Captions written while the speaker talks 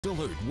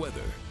Alert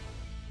weather.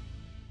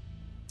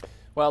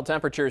 Well,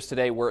 temperatures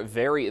today were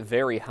very,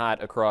 very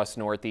hot across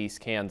northeast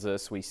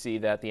Kansas. We see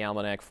that the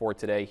almanac for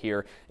today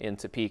here in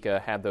Topeka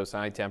had those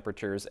high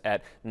temperatures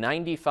at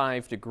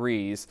 95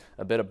 degrees,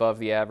 a bit above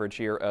the average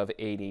here of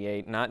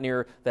 88, not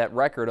near that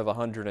record of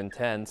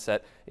 110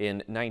 set in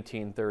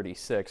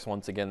 1936.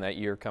 Once again, that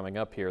year coming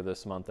up here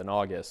this month in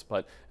August.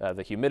 But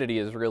the humidity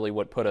is really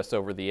what put us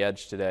over the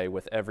edge today,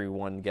 with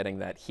everyone getting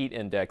that heat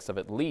index of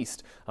at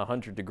least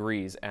 100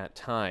 degrees at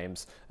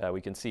times. We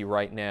can see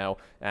right now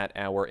at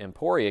our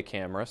Emporia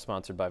camera,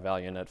 sponsored by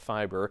ValueNet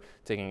Fiber,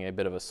 taking a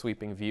bit of a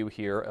sweeping view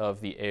here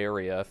of the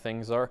area.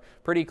 Things are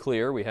pretty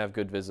clear. We have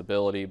good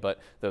visibility,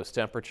 but those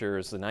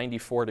temperatures, the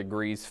 94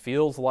 degrees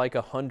feels like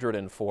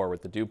 104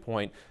 with the dew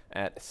point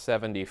at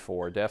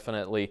 74.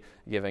 Definitely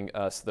giving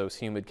us those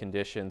humid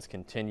conditions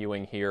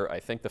continuing here.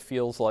 I think the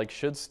feels like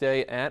should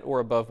stay at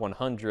or above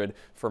 100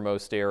 for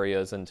most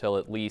areas until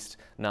at least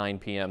 9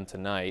 p.m.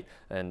 tonight.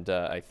 And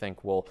I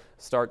think we'll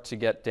start to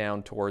get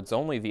down towards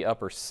only the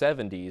upper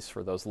 70s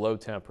for those low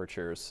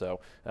temperatures. So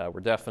we're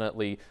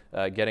definitely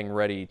getting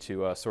ready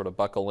to sort of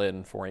buckle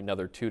in for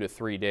another 2 to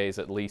 3 days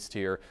at least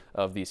here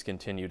of these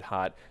continued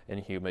hot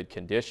and humid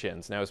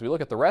conditions. Now, as we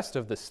look at the rest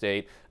of the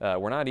state,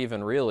 we're not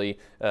even really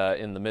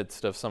in the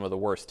midst of some of the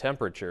worst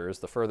temperatures.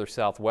 The further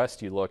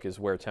southwest you look is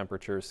where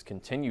temperatures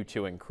continue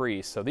to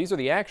increase. So these are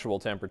the actual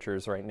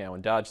temperatures right now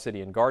in Dodge City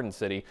and Garden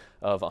City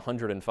of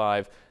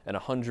 105 and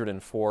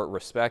 104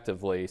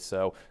 respectively.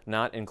 So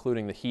not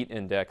including the heat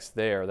index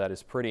there. That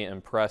is pretty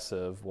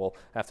impressive. We'll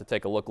have to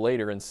take a look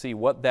later and see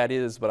what that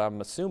is, but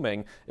I'm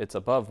assuming it's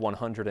above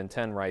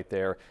 110 right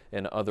there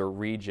in other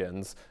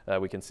regions.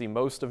 We can see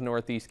most of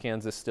northeast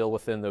Kansas still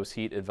within those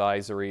heat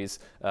advisories.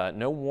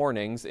 No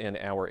warnings in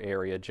our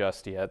area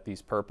just yet.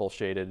 These purple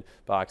shaded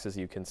boxes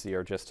you can see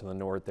are just to the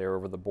north there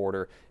over the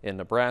border in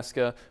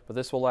Nebraska, but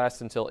this will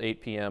last until 8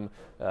 p.m.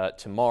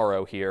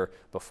 Tomorrow here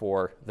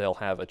before they'll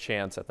have a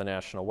chance at the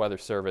National Weather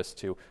Service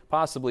to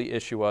possibly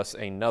issue us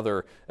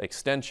another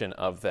extension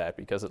of that,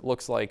 because it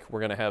looks like we're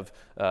going to have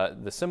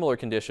the similar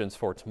conditions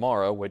for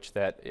tomorrow, which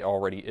that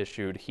already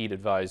issued heat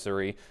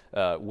advisory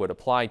would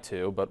apply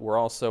to, but we're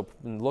also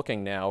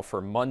looking now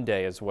for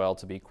Monday as well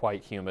to be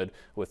quite humid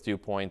with dew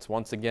points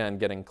once again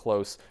getting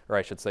close, or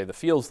I should say the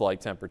feels like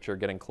temperature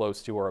getting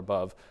close to or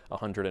above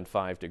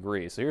 105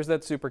 degrees. So here's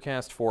that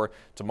supercast for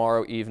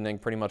tomorrow evening,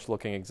 pretty much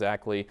looking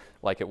exactly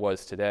like it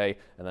was today,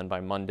 and then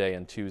by Monday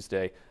and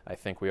Tuesday I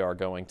think we are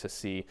going to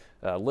see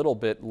a little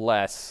bit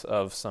less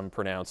of some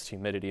pronounced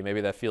humidity.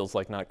 Maybe that feels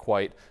like not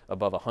quite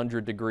above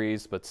 100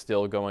 degrees, but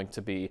still going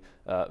to be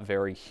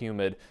very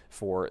humid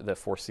for the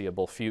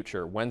foreseeable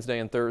future. Wednesday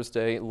and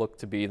Thursday look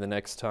to be the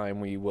next time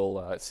we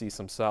will see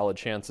some solid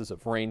chances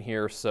of rain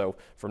here. So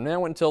from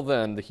now until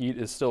then, the heat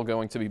is still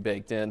going to be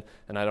baked in,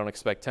 and I don't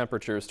expect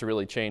temperatures to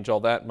really change all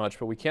that much,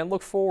 but we can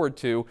look forward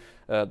to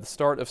the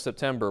start of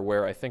September,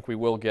 where I think we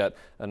will get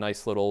a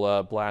nice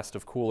little blast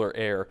of cooler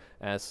air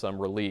as some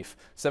relief.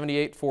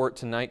 78 for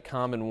tonight,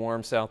 calm and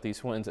warm,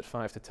 southeast winds at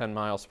 5 to 10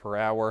 miles per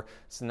hour.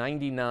 It's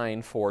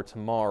 99 for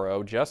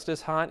tomorrow, just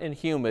as hot and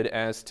humid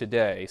as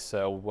today.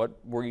 So what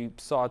we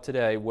saw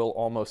today will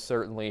almost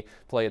certainly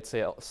play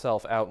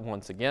itself out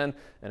once again.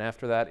 And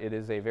after that, it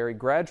is a very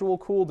gradual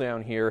cool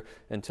down here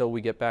until we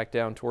get back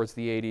down towards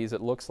the 80s.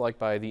 It looks like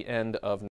by the end of